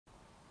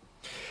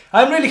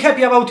I'm really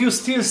happy about you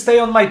still stay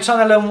on my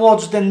channel and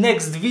watch the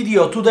next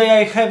video. Today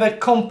I have a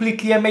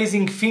completely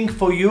amazing thing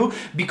for you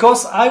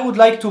because I would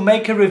like to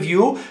make a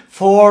review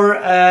for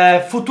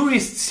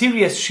Futurist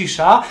Series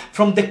Shisha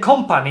from the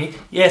company.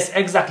 Yes,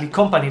 exactly,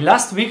 company.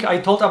 Last week I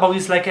told about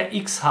this like a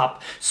X-Hub.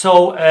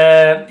 So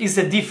it's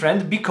a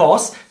different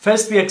because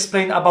first we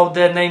explain about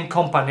the name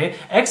company.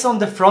 X on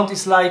the front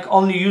is like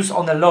only used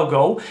on a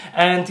logo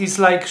and it's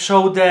like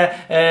show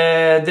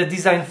the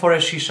design for a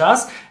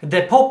shishas.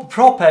 The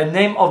proper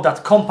name of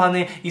that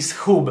company is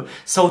Hoob.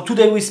 So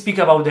today we speak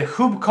about the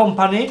Hoob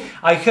company.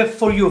 I have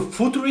for you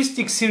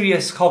Futuristic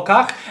Series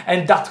hookah,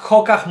 and that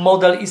hookah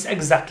model is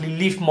exactly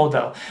leaf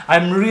model.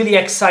 I'm really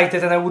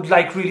excited and I would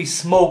like really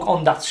smoke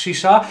on that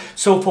shisha.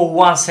 So for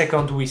 1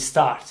 second we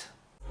start.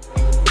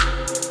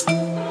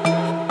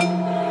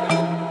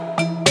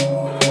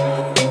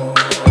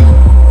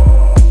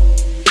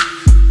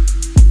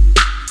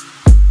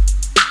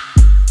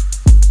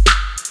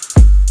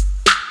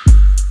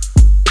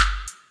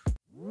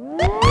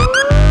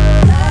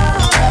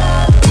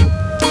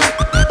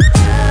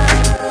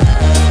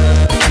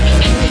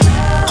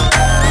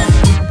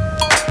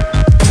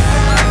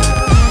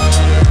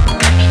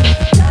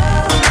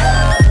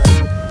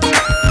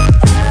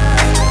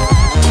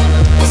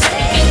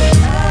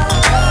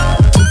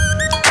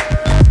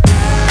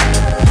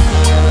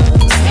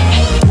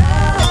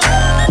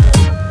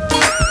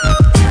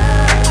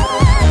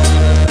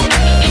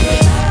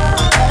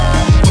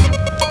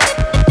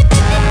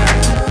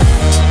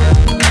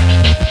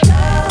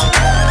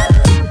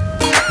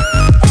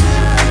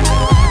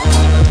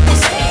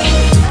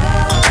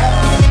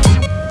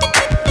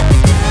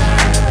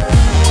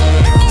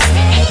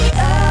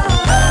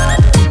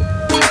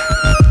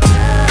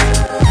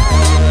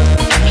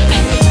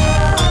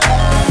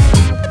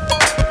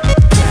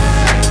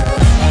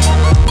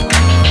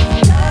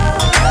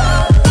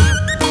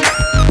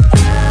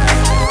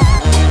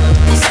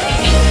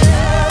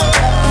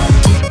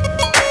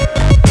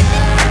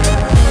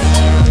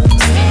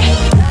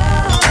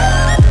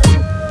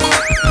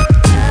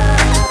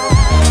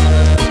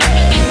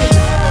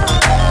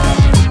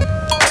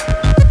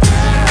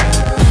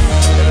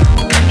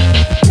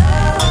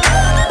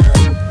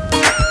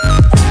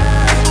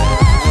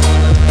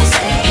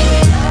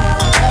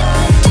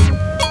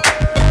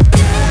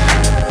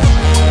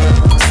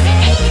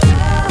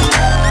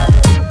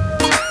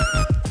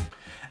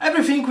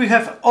 We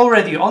have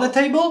already on the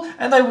table,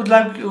 and I would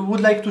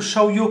like to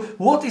show you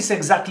what is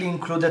exactly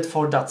included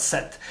for that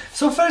set.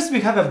 So first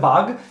we have a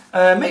bag.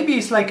 Maybe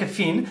it's like a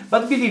fin,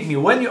 but believe me,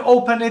 when you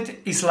open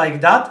it, it's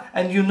like that,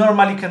 and you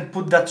normally can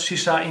put that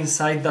shisha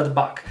inside that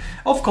bag.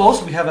 Of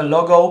course, we have a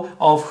logo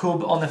of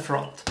Hoob on the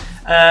front.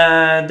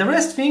 The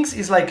rest things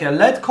is like a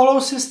LED color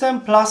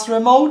system plus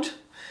remote.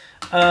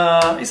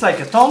 It's like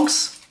a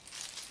tongs.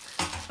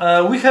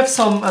 We have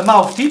some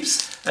mouth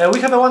tips.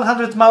 We have a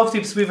 100 mouth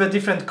tips with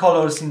different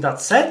colors in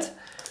that set.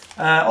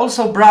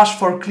 Also brush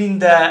for clean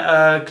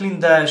the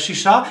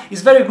shisha.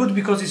 It's very good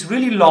because it's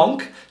really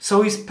long,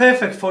 so it's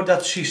perfect for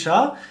that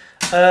shisha.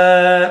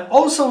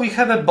 Also we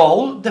have a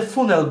bowl. The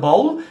funnel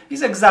bowl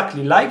is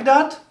exactly like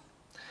that.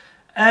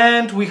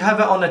 And we have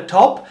on the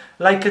top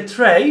like a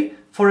tray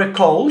for a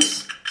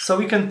coals. So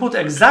we can put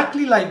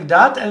exactly like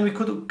that, and we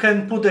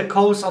can put the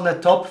coals on the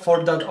top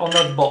for that on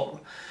that bowl.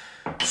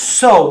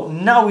 So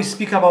now we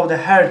speak about the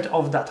heart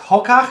of that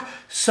hookah.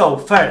 So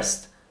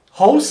first,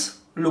 hose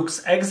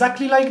looks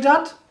exactly like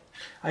that.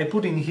 I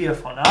put in here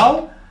for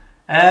now,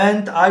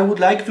 and I would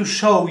like to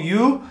show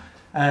you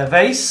a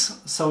vase.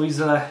 So it's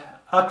an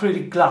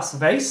acrylic glass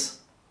vase,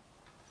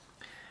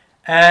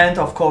 and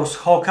of course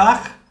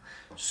hookah.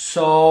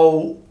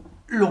 So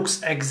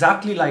looks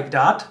exactly like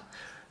that.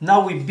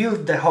 Now we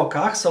build the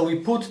hookah, so we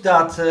put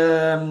that,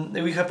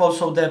 we have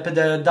also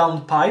the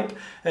down pipe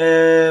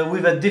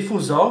with a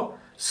diffuser,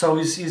 so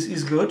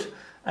it's good.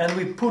 And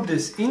we put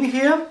this in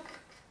here.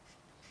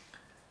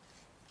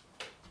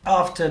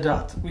 After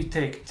that we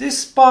take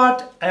this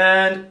part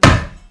and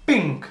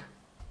ping!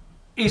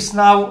 It's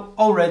now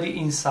already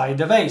inside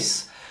the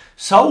vase.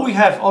 So we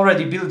have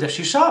already built the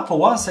shisha. For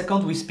 1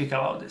 second we speak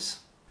about this.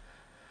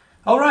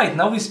 Alright,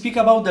 now we speak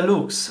about the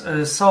looks.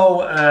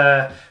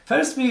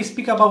 First we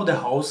speak about the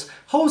hose.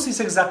 Hose is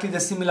exactly the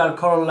similar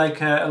color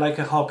like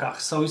a hookah.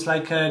 So it's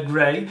like a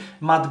grey,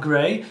 matte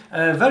grey.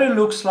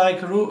 Looks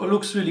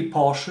really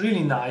posh,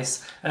 really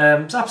nice.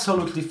 It's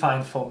absolutely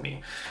fine for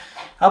me.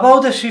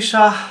 About the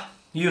shisha,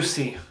 you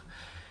see.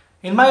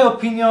 In my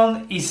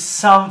opinion, is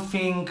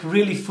something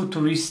really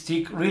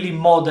futuristic, really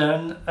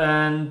modern,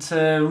 and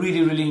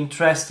really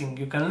interesting.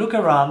 You can look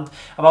around.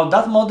 About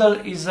that model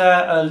is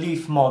a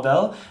leaf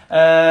model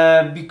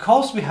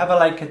because we have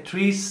like a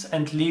trees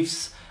and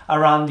leaves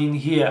around in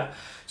here.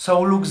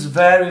 So looks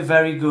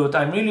very good.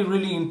 I'm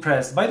really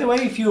impressed. By the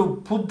way, if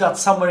you put that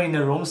somewhere in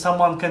a room,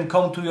 someone can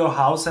come to your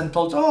house and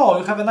told, oh,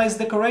 you have a nice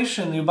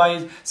decoration. You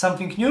buy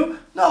something new?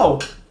 No.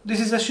 This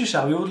is a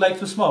shisha, we would like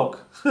to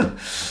smoke.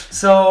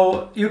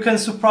 So you can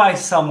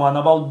surprise someone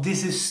about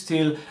this is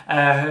still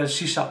a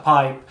shisha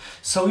pipe.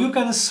 So you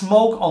can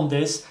smoke on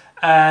this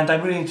and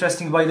I'm really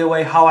interested by the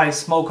way how I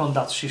smoke on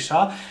that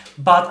shisha.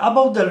 But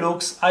about the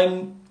looks,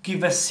 I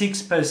give a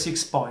 6 per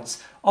 6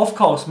 points. Of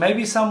course,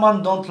 maybe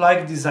someone don't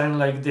like design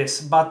like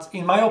this, but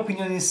in my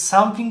opinion it's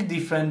something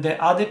different than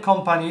other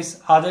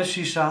companies, other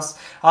shishas,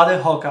 other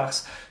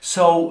hookahs.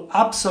 So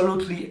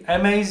absolutely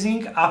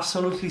amazing,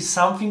 absolutely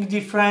something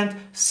different,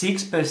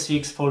 6 per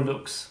 6 for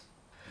looks.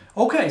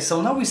 Okay,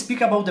 so now we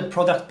speak about the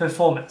product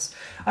performance.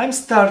 I'm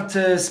start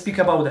to speak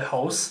about the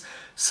hose.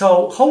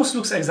 So hose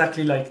looks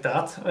exactly like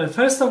that.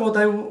 First of all,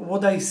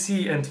 what I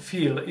see and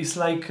feel is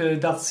like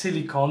that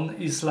silicone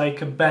is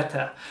like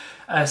better.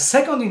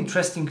 Second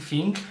interesting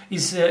thing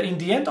is in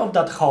the end of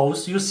that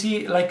hose you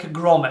see like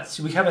grommets.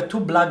 We have 2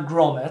 black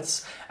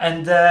grommets,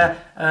 and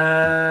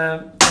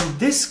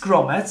these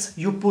grommets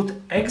you put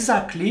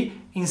exactly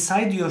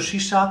inside your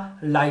shisha,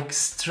 like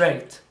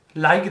straight,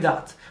 like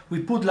that. We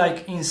put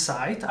like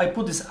inside. I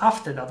put this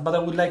after that, but I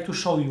would like to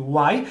show you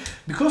why.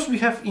 Because we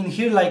have in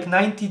here like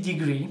 90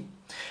 degree,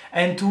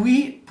 and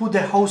we put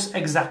the hose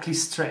exactly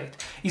straight.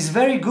 It's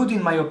very good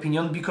in my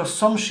opinion, because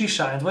some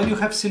shisha, and when you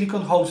have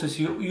silicone hoses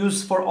you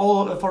use for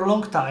a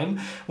long time,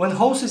 when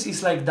hoses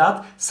is like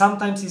that,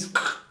 sometimes it's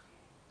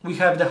we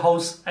have the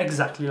hose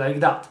exactly like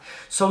that.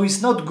 So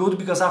it's not good,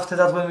 because after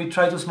that when we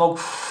try to smoke,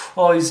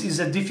 oh, it's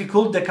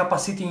difficult, the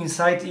capacity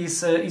inside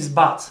is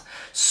bad.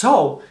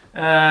 So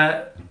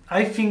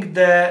I think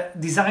the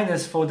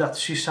designers for that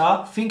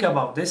shisha think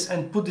about this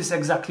and put this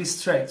exactly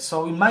straight.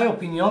 So in my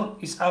opinion,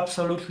 it's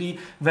absolutely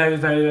very,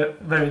 very,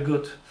 very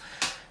good.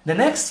 The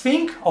next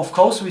thing, of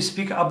course, we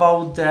speak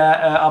about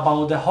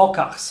the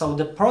hookah. So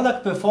the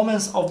product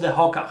performance of the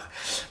hookah.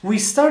 We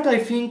start, I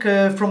think,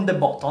 from the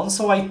bottom.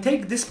 So I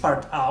take this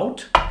part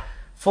out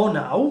for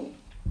now,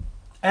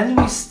 and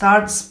we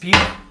start speak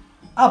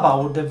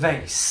about the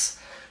vase.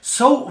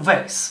 So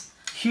vase,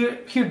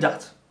 here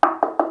that.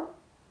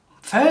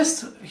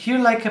 First, here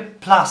like a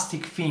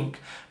plastic thing,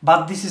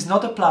 but this is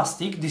not a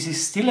plastic, this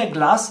is still a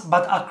glass,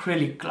 but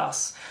acrylic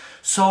glass.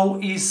 So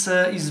is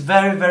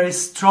very, very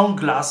strong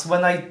glass.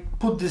 When I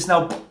put this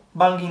now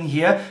bang in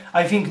here,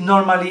 I think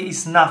normally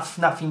is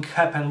nothing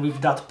happen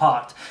with that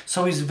part.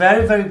 So it's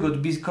very, very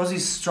good because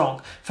it's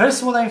strong.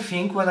 First what I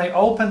think, when I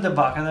open the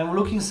bag and I'm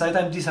looking inside,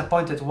 I'm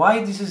disappointed.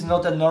 Why this is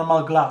not a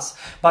normal glass?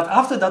 But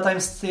after that I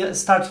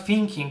start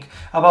thinking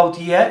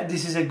about, yeah,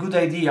 this is a good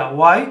idea.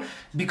 Why?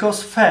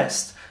 Because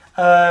first,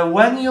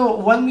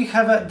 when we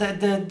have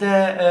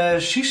the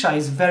shisha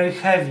is very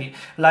heavy,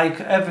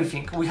 like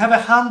everything. We have a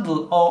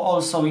handle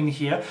also in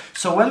here,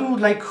 so when we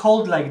would like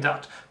hold like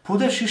that, put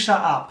the shisha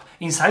up,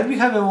 inside we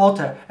have a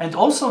water, and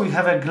also we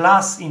have a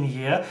glass in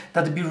here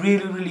that be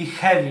really, really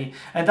heavy,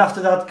 and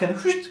after that can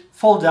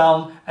fall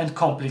down and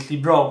completely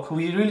broke.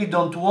 We really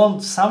don't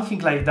want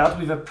something like that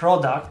with a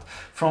product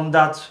from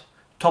that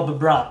top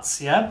brands,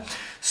 yeah?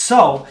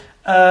 So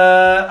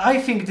I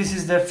think this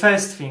is the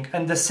first thing.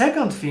 And the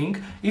second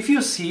thing, if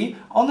you see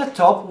on the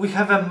top we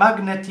have a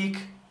magnetic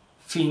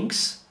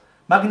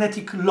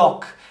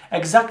lock.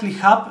 Exactly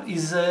Hub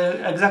is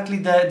exactly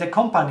the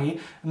company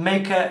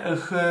make a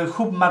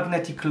Hoob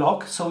magnetic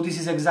lock, so this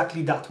is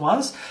exactly that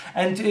ones.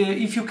 And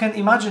if you can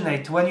imagine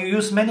it, when you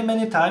use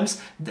many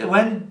times,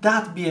 when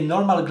that be a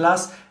normal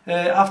glass,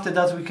 after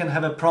that we can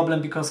have a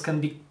problem, because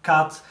can be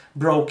cut,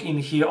 broke in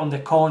here on the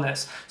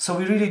corners. So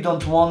we really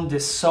don't want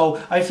this.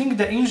 So I think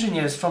the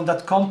engineers from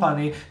that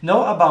company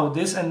know about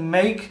this and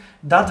make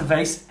that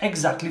vase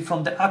exactly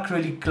from the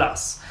acrylic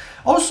glass.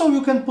 Also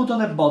you can put on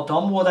the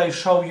bottom what I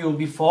showed you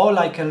before,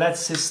 like a LED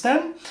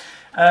system.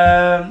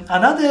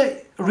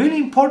 Another really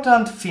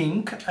important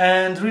thing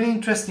and really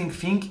interesting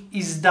thing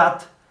is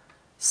that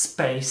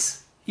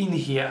space in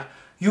here.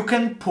 You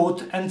can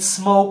put and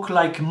smoke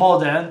like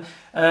modern.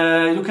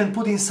 You can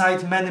put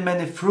inside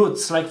many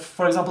fruits, like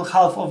for example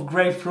half of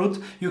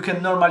grapefruit you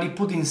can normally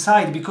put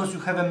inside, because you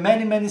have a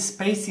many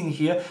space in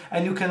here,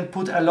 and you can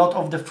put a lot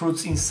of the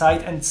fruits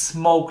inside and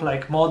smoke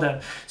like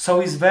modern. So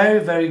it's very,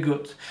 very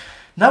good.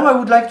 Now I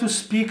would like to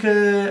speak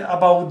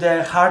about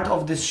the heart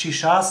of this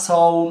shisha.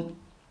 So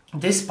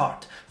this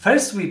part,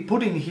 first we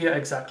put in here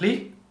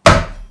exactly,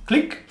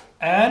 click,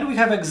 and we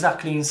have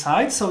exactly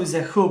inside. So it's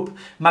a Hoob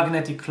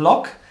magnetic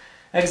lock,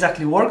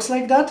 exactly works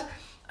like that.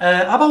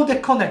 About the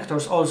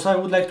connectors also I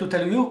would like to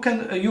tell you,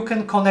 you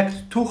can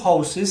connect 2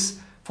 hoses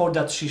for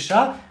that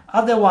shisha.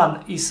 Other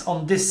one is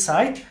on this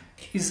side,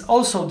 is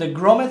also the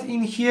grommet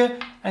in here,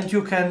 and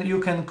you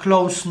can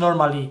close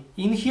normally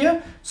in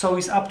here. So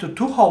it's up to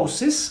 2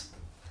 hoses.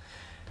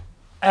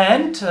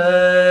 And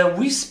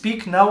we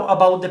speak now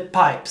about the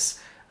pipes.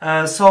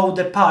 So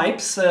the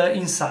pipes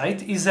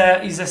inside is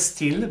a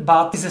steel,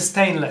 but is a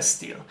stainless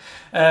steel.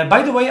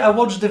 By the way, I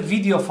watched the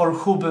video for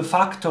Hoob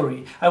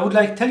factory. I would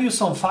like to tell you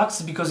some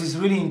facts, because it's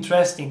really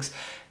interesting.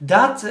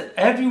 That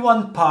every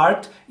one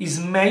part is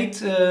made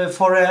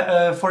for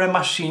a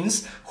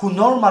machines who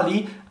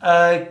normally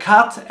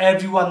cut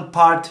every one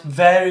part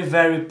very,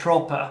 very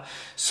proper.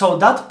 So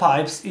that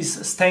pipes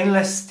is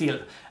stainless steel.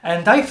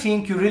 And I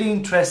think you're really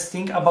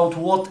interesting about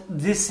what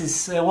this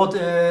is, what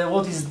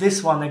is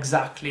this one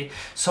exactly.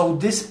 So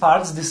this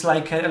parts, this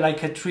like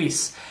a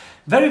trees.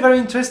 Very, very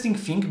interesting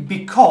thing,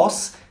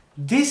 because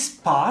this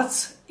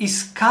part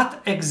is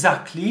cut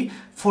exactly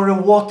for a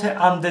water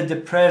under the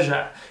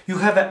pressure. You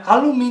have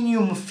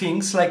aluminium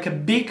things, like a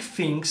big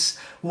things,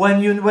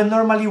 when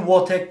normally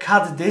water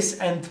cut this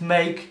and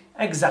make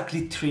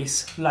exactly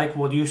trees like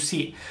what you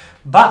see.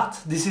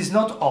 But this is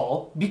not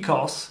all,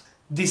 because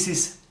this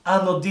is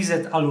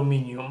anodized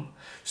aluminium,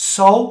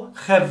 so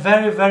have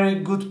very, very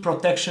good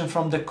protection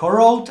from the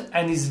corrode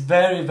and is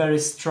very, very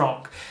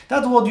strong.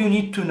 That's what you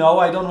need to know.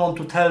 I don't want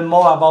to tell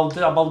more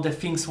about the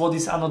things what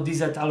is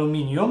anodized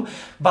aluminium,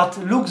 but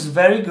looks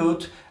very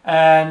good.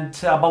 And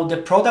about the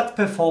product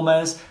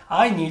performance,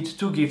 I need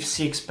to give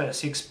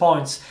 6/6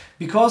 points,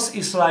 because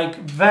it's like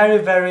very,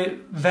 very,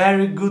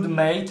 very good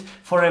made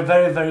for a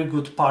very, very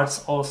good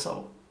parts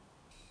also.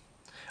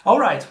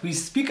 Alright, we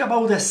speak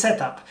about the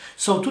setup.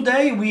 So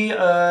today we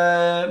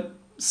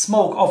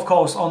smoke, of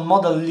course, on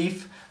model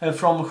Leaf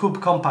from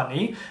Hoob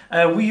Company.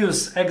 We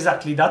use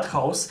exactly that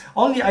hose,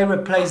 only I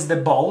replace the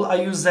bowl. I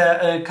use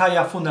a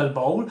Kaya funnel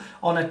bowl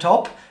on the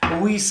top.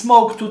 We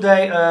smoke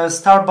today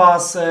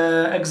Starbucks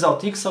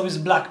Exotic, so it's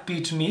black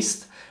peach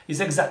mist. Is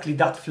exactly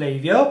that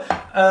flavor,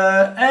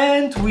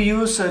 and we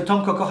use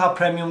Tomko Kocha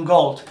Premium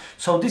Gold.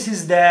 So this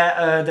is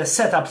the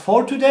setup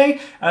for today,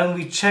 and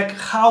we check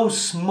how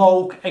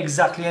smoke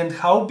exactly and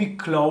how big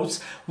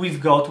clouds we've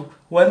got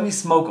when we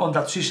smoke on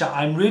that shisha.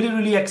 I'm really,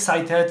 really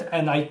excited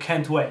and I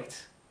can't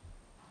wait.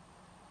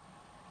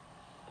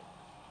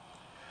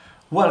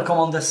 Welcome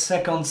on the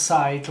second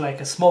side, like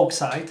a smoke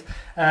side.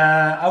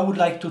 I would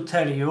like to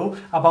tell you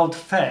about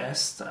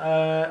first,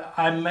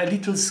 I'm a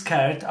little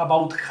scared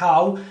about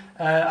how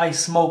I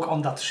smoke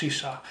on that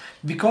shisha,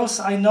 because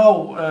I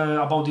know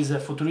about this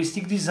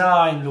futuristic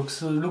design,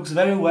 looks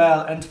very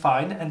well and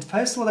fine, and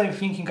first what I'm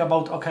thinking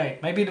about, okay,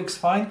 maybe it looks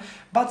fine,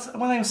 but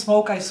when I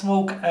smoke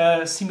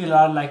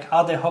similar like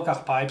other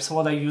hookah pipes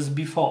what I used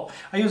before.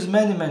 I use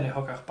many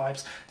hookah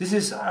pipes. This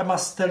is, I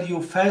must tell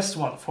you, first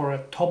one for a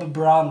top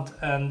brand,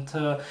 and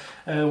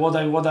what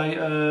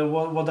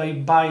I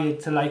buy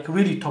it like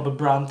really top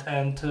brand,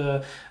 and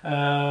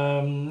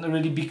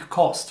really big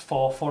cost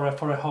for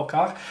a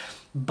hookah.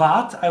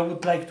 But I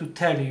would like to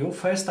tell you,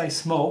 first I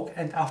smoke,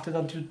 and after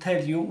that to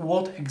tell you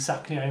what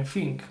exactly I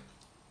think.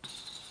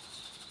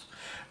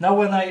 Now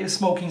when I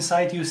smoke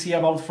inside, you see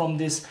about from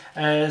this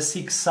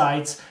 6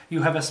 sides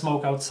you have a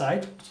smoke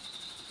outside.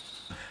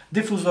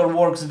 Diffuser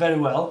works very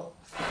well.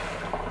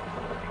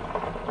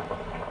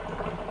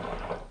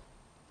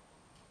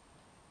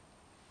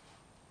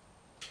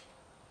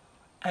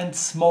 And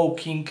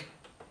smoking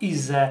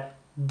is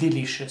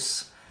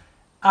delicious.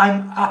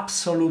 I'm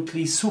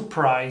absolutely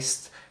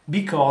surprised,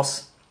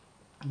 because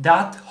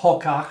that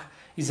hookah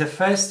is the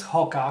first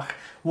hookah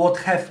what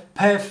have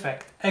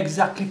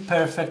exactly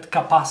perfect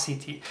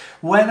capacity.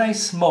 When I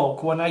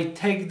smoke, when I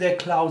take the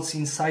clouds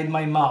inside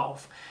my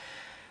mouth,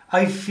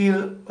 I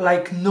feel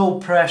like no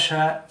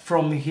pressure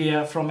from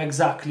here, from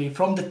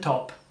the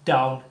top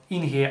down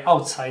in here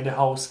outside the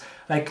house,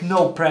 like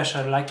no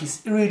pressure, like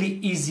it's really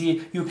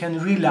easy. You can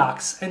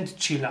relax and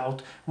chill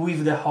out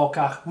with the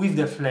hookah, with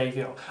the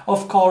flavor.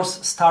 Of course,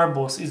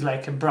 Starbucks is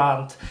like a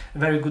brand, a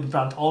very good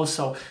brand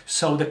also,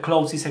 so the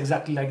clothes is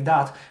exactly like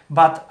that.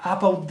 But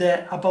about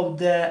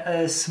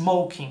the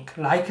smoking,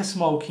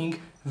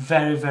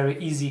 very, very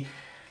easy.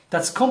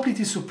 That's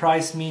completely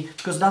surprised me,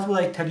 because that's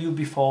what I tell you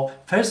before.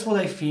 First what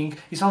I think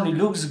is only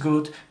looks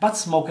good, but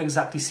smoke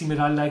exactly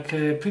similar like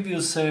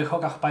previous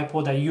hookah pipe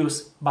what I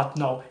use, but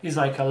no, it's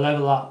like a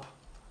level up.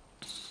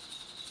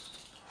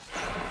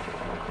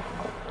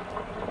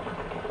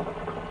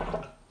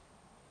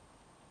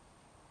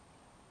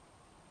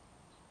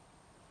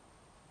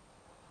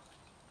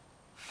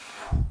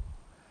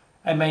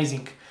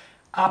 Amazing,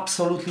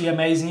 absolutely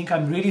amazing.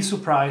 I'm really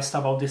surprised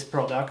about this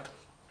product,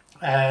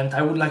 and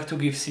I would like to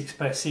give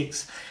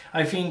 6/6.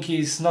 I think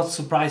it's not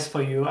surprise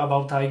for you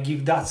about I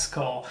give that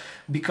score,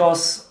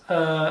 because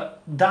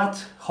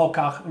that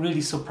hookah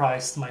really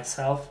surprised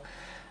myself,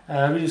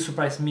 really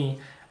surprised me,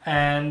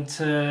 and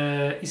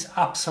it's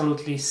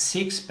absolutely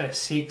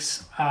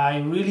 6/6.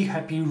 I'm really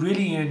happy,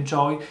 really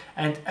enjoy,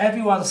 and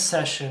everyone's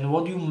session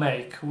what you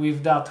make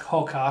with that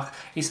hookah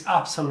is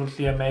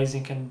absolutely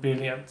amazing and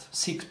brilliant.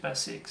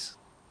 6/6.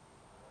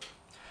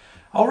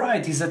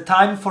 Alright, it's a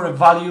time for a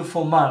value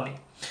for money.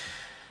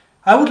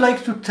 I would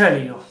like to tell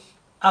you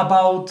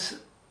about,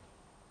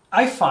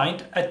 I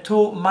find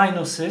 2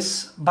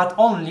 minuses, but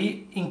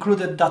only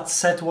included that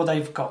set what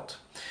I've got.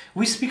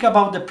 We speak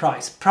about the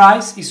price.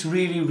 Price is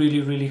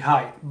really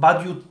high,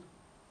 but you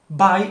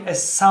buy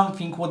as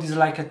something what is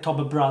like a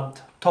top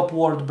brand, top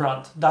world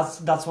brand.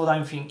 That's what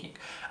I'm thinking.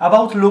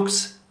 About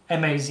looks,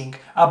 amazing.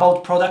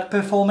 About product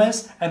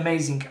performance,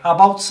 amazing.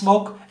 About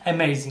smoke,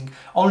 amazing.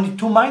 Only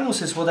 2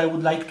 minuses what I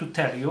would like to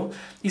tell you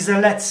is a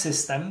LED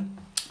system.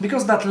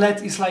 Because that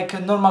LED is like a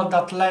normal,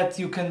 that LED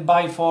you can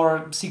buy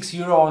for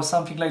 €6 or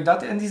something like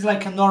that, and it's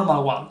like a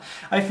normal one.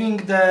 I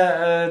think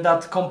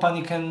that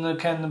company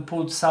can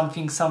put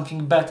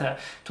something better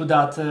to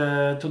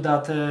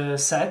that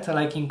set,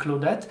 like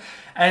included.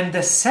 And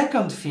the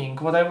second thing,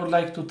 what I would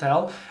like to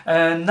tell,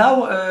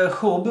 now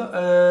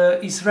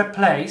Hoob is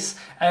replaced,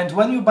 and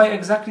when you buy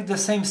exactly the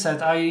same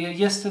set, I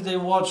yesterday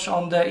watched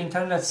on the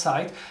internet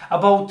site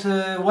about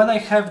when I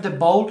have the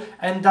bowl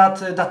and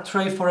that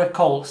tray for a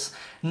coals.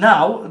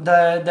 Now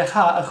the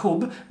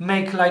Hoob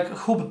make like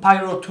Hoob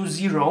Pyro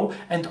 2.0,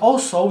 and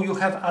also you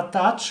have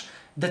attached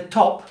the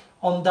top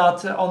on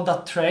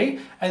that tray,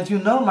 and you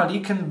normally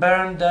can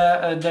burn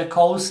the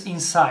coals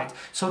inside.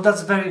 So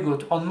that's very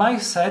good. On my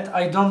set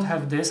I don't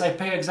have this. I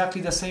pay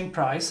exactly the same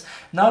price.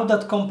 Now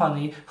that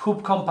company,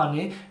 Hoob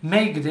company,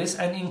 make this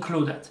and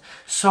include it.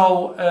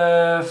 So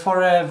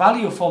for a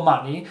value for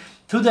money,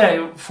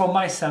 today, for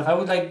myself, I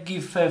would like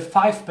give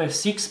 5 per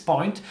 6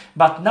 point,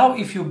 but now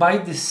if you buy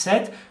this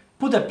set,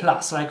 put a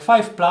plus, like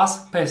 5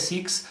 plus per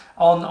 6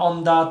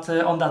 on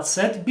that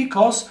set,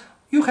 because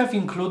you have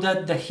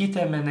included the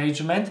heater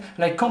management,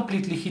 like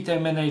completely heater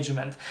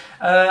management.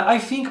 I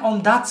think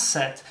on that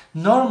set,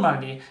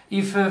 normally,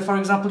 if for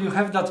example you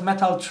have that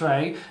metal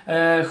tray,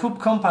 Hoob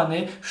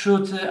company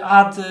should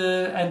add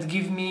and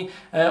give me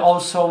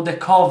also the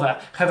cover.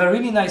 Have a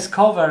really nice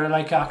cover,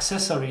 like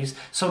accessories,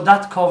 so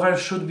that cover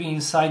should be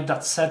inside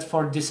that set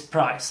for this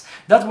price.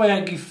 That's why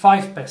I give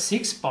 5 per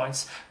 6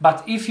 points,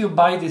 but if you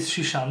buy this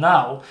Shisha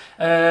now,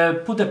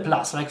 put a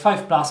plus, like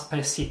 5 plus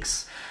per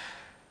 6.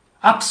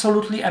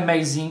 Absolutely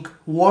amazing,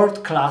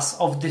 world class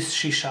of this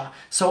Shisha.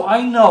 So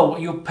I know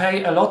you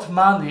pay a lot of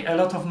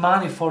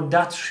money for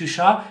that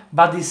Shisha,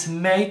 but it's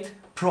made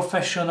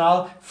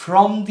professional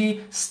from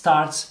the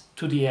starts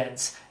to the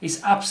ends.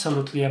 It's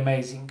absolutely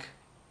amazing.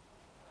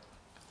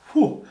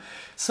 Whew.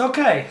 So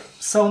okay,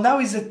 so now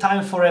is the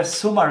time for a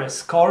summary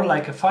score,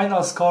 like a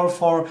final score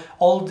for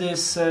all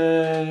this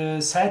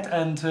set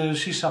and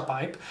Shisha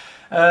pipe.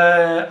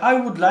 I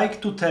would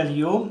like to tell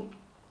you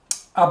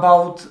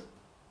about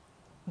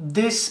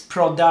this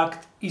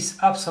product is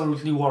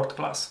absolutely world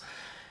class.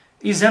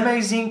 It's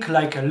amazing,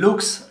 like a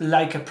looks,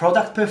 like a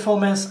product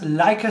performance,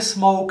 like a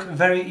smoke,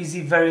 very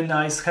easy, very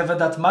nice. Have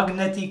that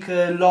magnetic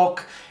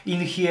lock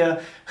in here,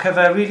 have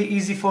a really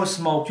easy for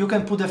smoke. You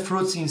can put the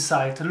fruits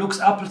inside. Looks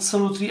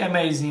absolutely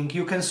amazing.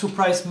 You can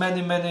surprise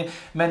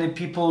many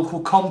people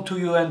who come to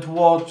you and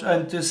watch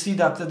and to see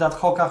that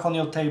hookah on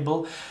your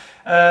table.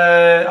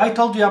 I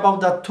told you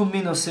about that 2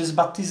 minuses,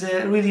 but this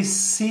really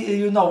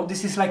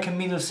this is like a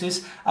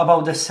minuses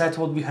about the set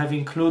what we have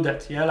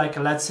included, yeah, like a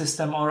LED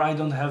system, or I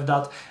don't have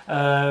that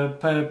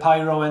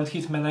pyro and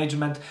heat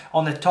management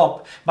on the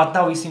top, but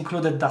now it's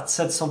included that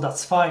set, so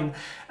that's fine.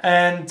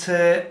 And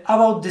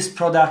about this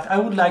product, I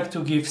would like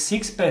to give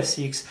 6 per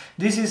 6.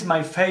 This is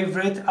my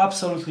favorite,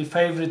 absolutely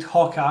favorite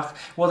hookah,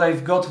 what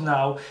I've got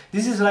now.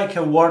 This is like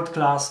a world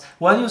class.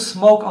 When you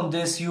smoke on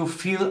this, you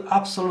feel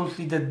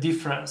absolutely the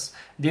difference.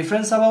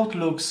 Difference about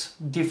looks,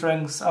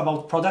 difference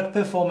about product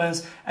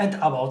performance, and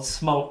about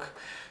smoke.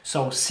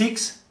 So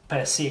 6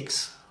 per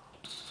 6.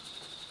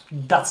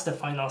 That's the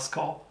final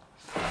score.